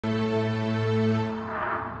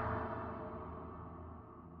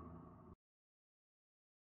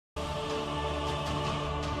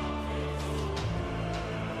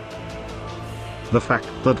The fact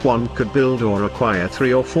that one could build or acquire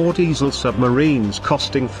 3 or 4 diesel submarines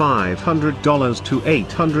costing $500 to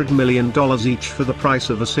 $800 million each for the price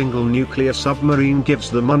of a single nuclear submarine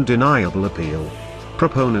gives them undeniable appeal.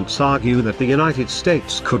 Proponents argue that the United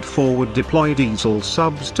States could forward deploy diesel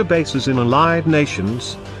subs to bases in allied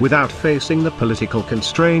nations, without facing the political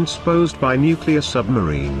constraints posed by nuclear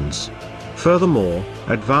submarines. Furthermore,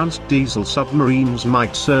 advanced diesel submarines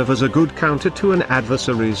might serve as a good counter to an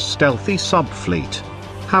adversary's stealthy subfleet.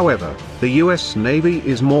 However, the US Navy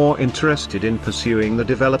is more interested in pursuing the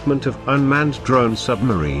development of unmanned drone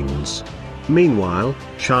submarines. Meanwhile,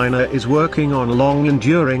 China is working on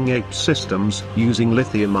long-enduring H systems using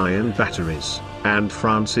lithium-ion batteries, and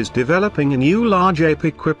France is developing a new large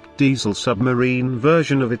Ape-equipped diesel submarine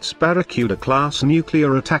version of its Barracuda-class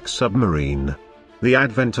nuclear attack submarine. The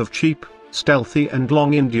advent of cheap, stealthy and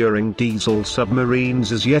long-enduring diesel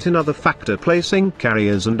submarines is yet another factor placing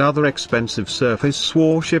carriers and other expensive surface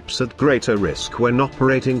warships at greater risk when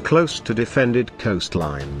operating close to defended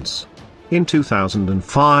coastlines. In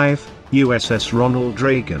 2005, USS Ronald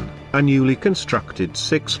Reagan, a newly constructed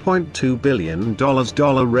 $6.2 billion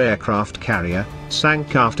aircraft carrier,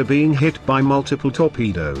 sank after being hit by multiple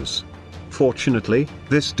torpedoes. Fortunately,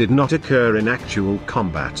 this did not occur in actual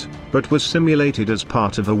combat, but was simulated as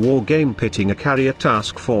part of a war game pitting a carrier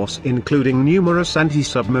task force including numerous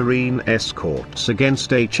anti-submarine escorts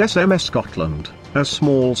against HSMS Gotland, a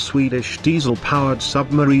small Swedish diesel-powered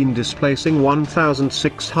submarine displacing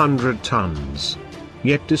 1,600 tons.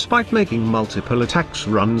 Yet despite making multiple attacks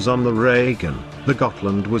runs on the Reagan, the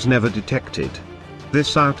Gotland was never detected.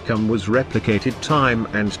 This outcome was replicated time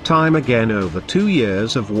and time again over 2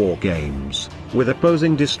 years of war games, with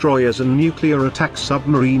opposing destroyers and nuclear attack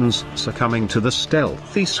submarines succumbing to the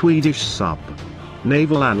stealthy Swedish sub.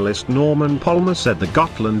 Naval analyst Norman Palmer said the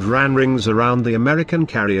Gotland ran rings around the American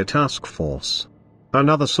carrier task force.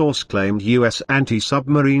 Another source claimed U.S.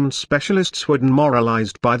 anti-submarine specialists were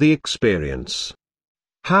demoralized by the experience.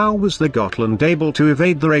 How was the Gotland able to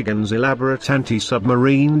evade the Reagan's elaborate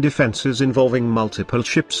anti-submarine defenses involving multiple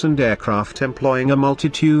ships and aircraft employing a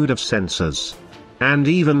multitude of sensors? And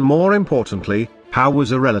even more importantly, how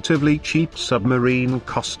was a relatively cheap submarine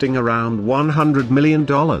costing around $100 million,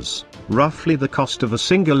 roughly the cost of a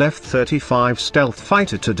single F-35 stealth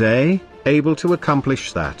fighter today, able to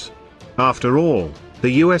accomplish that? After all,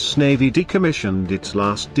 the US Navy decommissioned its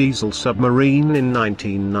last diesel submarine in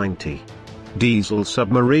 1990. Diesel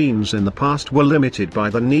submarines in the past were limited by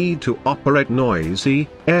the need to operate noisy,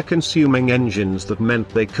 air-consuming engines that meant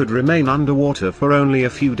they could remain underwater for only a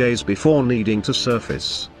few days before needing to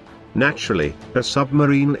surface. Naturally, a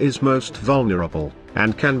submarine is most vulnerable,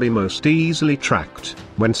 and can be most easily tracked,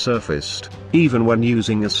 when surfaced, even when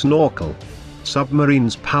using a snorkel.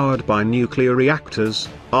 Submarines powered by nuclear reactors,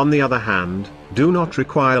 on the other hand, do not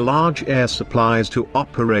require large air supplies to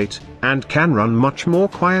operate, and can run much more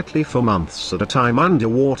quietly for months at a time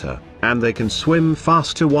underwater, and they can swim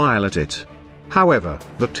faster while at it. However,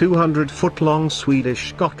 the 200-foot-long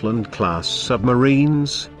Swedish Gotland-class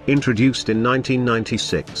submarines, introduced in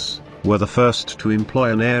 1996, were the first to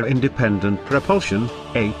employ an air-independent propulsion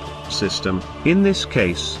 (APE) system, in this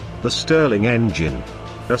case, the Stirling engine.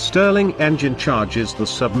 A Stirling engine charges the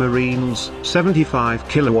submarine's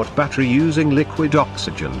 75-kilowatt battery using liquid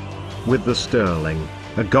oxygen. With the Stirling,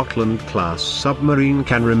 a Gotland-class submarine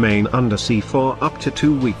can remain undersea for up to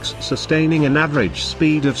 2 weeks, sustaining an average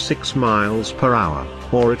speed of 6 miles per hour,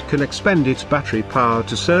 or it can expend its battery power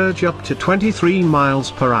to surge up to 23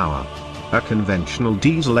 miles per hour. A conventional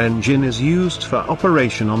diesel engine is used for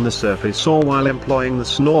operation on the surface or while employing the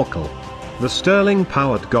snorkel. The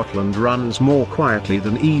Stirling-powered Gotland runs more quietly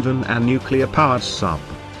than even a nuclear-powered sub,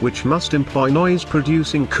 which must employ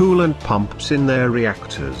noise-producing coolant pumps in their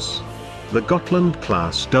reactors. The Gotland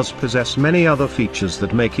class does possess many other features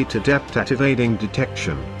that make it adept at evading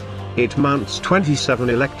detection. It mounts 27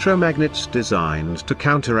 electromagnets designed to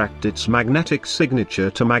counteract its magnetic signature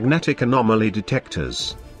to magnetic anomaly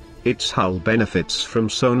detectors. Its hull benefits from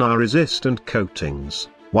sonar-resistant coatings,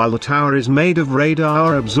 while the tower is made of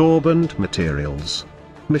radar-absorbent materials.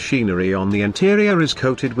 Machinery on the interior is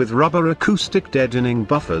coated with rubber acoustic deadening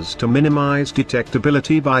buffers to minimize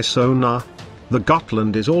detectability by sonar. The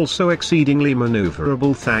Gotland is also exceedingly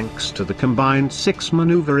maneuverable thanks to the combined 6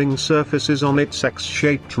 maneuvering surfaces on its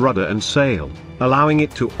X-shaped rudder and sail, allowing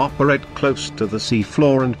it to operate close to the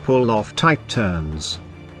seafloor and pull off tight turns.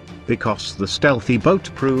 Because the stealthy boat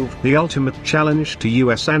proved the ultimate challenge to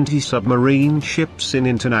U.S. anti-submarine ships in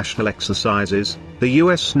international exercises, the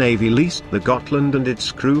U.S. Navy leased the Gotland and its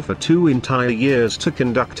crew for 2 entire years to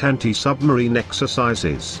conduct anti-submarine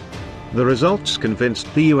exercises. The results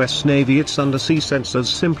convinced the US Navy its undersea sensors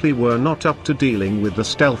simply were not up to dealing with the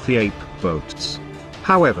stealthy ape boats.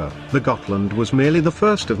 However, the Gotland was merely the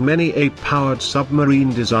first of many ape-powered submarine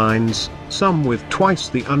designs, some with twice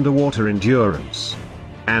the underwater endurance.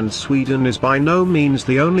 And Sweden is by no means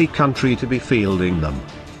the only country to be fielding them.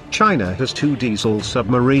 China has 2 diesel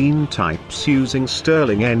submarine types using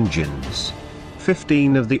Stirling engines.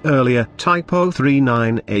 15 of the earlier Type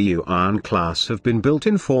 039A Yuan class have been built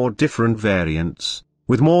in 4 different variants,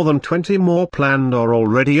 with more than 20 more planned or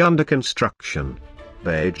already under construction.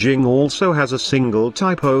 Beijing also has a single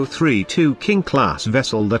Type 032 King class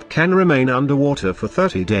vessel that can remain underwater for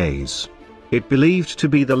 30 days. It believed to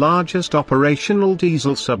be the largest operational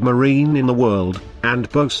diesel submarine in the world, and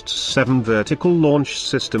boasts 7 vertical launch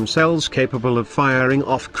system cells capable of firing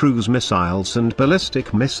off cruise missiles and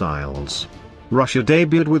ballistic missiles. Russia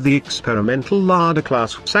debuted with the experimental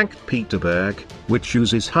Lada-class Sank Peterburg, which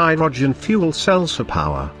uses hydrogen fuel cells for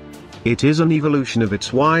power. It is an evolution of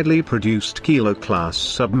its widely produced Kilo-class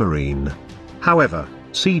submarine. However,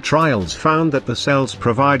 sea trials found that the cells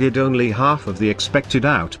provided only half of the expected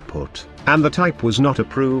output, and the type was not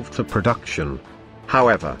approved for production.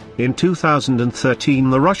 However, in 2013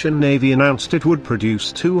 the Russian Navy announced it would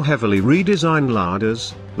produce 2 heavily redesigned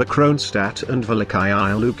Ladas, the Kronstadt and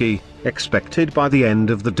Velikaya Luki, expected by the end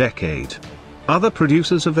of the decade. Other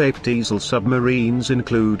producers of ape diesel submarines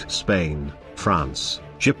include Spain, France,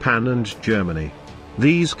 Japan and Germany.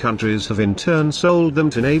 These countries have in turn sold them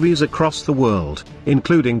to navies across the world,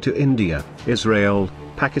 including to India, Israel,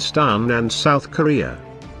 Pakistan and South Korea.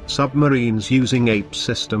 Submarines using ape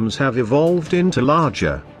systems have evolved into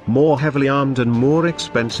larger, more heavily armed and more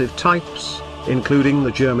expensive types, including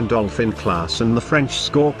the German Dolphin class and the French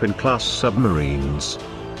Scorpion class submarines.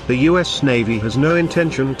 The US Navy has no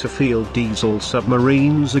intention to field diesel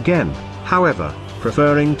submarines again, however,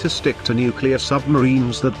 preferring to stick to nuclear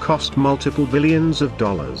submarines that cost multiple billions of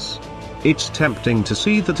dollars. It's tempting to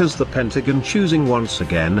see that as the Pentagon choosing once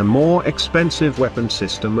again a more expensive weapon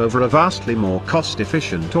system over a vastly more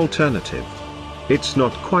cost-efficient alternative. It's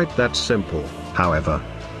not quite that simple, however.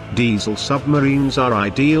 Diesel submarines are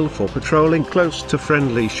ideal for patrolling close to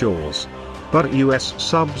friendly shores. But US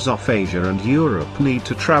subs off Asia and Europe need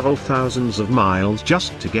to travel thousands of miles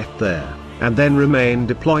just to get there, and then remain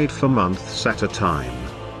deployed for months at a time.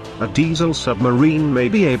 A diesel submarine may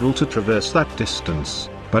be able to traverse that distance,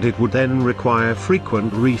 but it would then require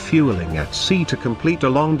frequent refueling at sea to complete a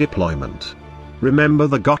long deployment. Remember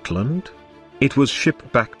the Gotland? It was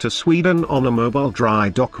shipped back to Sweden on a mobile dry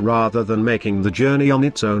dock rather than making the journey on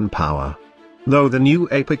its own power. Though the new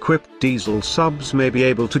ape-equipped diesel subs may be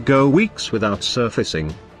able to go weeks without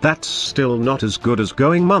surfacing, that's still not as good as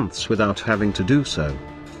going months without having to do so.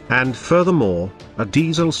 And furthermore, a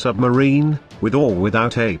diesel submarine, with or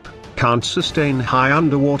without ape, can't sustain high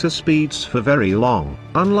underwater speeds for very long,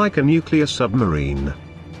 unlike a nuclear submarine.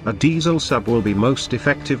 A diesel sub will be most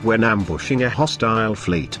effective when ambushing a hostile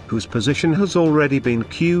fleet whose position has already been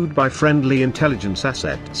cued by friendly intelligence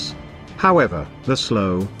assets. However, the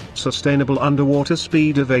slow, sustainable underwater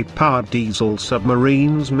speed of ape-powered diesel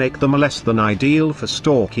submarines make them less than ideal for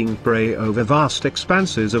stalking prey over vast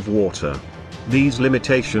expanses of water. These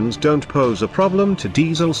limitations don't pose a problem to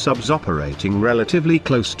diesel subs operating relatively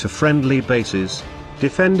close to friendly bases,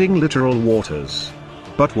 defending littoral waters.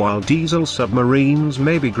 But while diesel submarines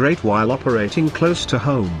may be great while operating close to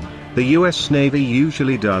home, the US Navy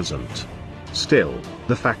usually doesn't. Still,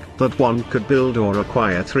 the fact that one could build or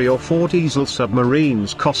acquire 3 or 4 diesel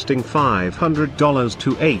submarines costing $500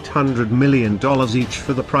 to $800 million each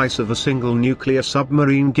for the price of a single nuclear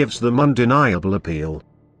submarine gives them undeniable appeal.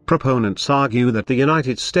 Proponents argue that the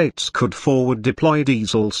United States could forward deploy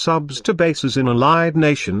diesel subs to bases in allied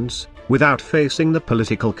nations, without facing the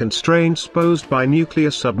political constraints posed by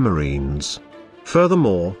nuclear submarines.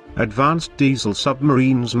 Furthermore, advanced diesel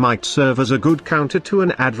submarines might serve as a good counter to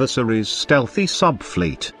an adversary's stealthy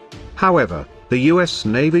subfleet. However, the US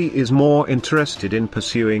Navy is more interested in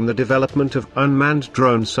pursuing the development of unmanned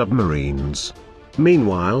drone submarines.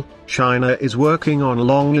 Meanwhile, China is working on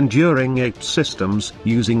long-enduring ape systems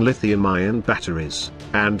using lithium-ion batteries,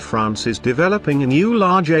 and France is developing a new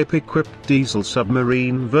large ape-equipped diesel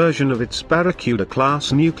submarine version of its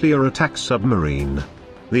Barracuda-class nuclear attack submarine.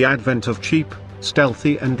 The advent of cheap,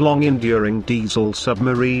 stealthy and long-enduring diesel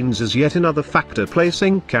submarines is yet another factor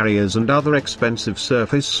placing carriers and other expensive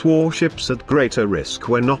surface warships at greater risk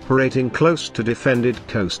when operating close to defended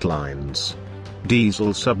coastlines.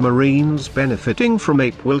 Diesel submarines benefiting from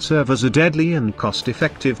ape will serve as a deadly and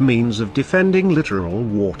cost-effective means of defending littoral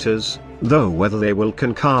waters, though whether they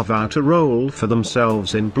can carve out a role for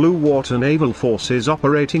themselves in blue water naval forces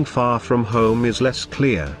operating far from home is less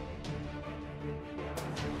clear.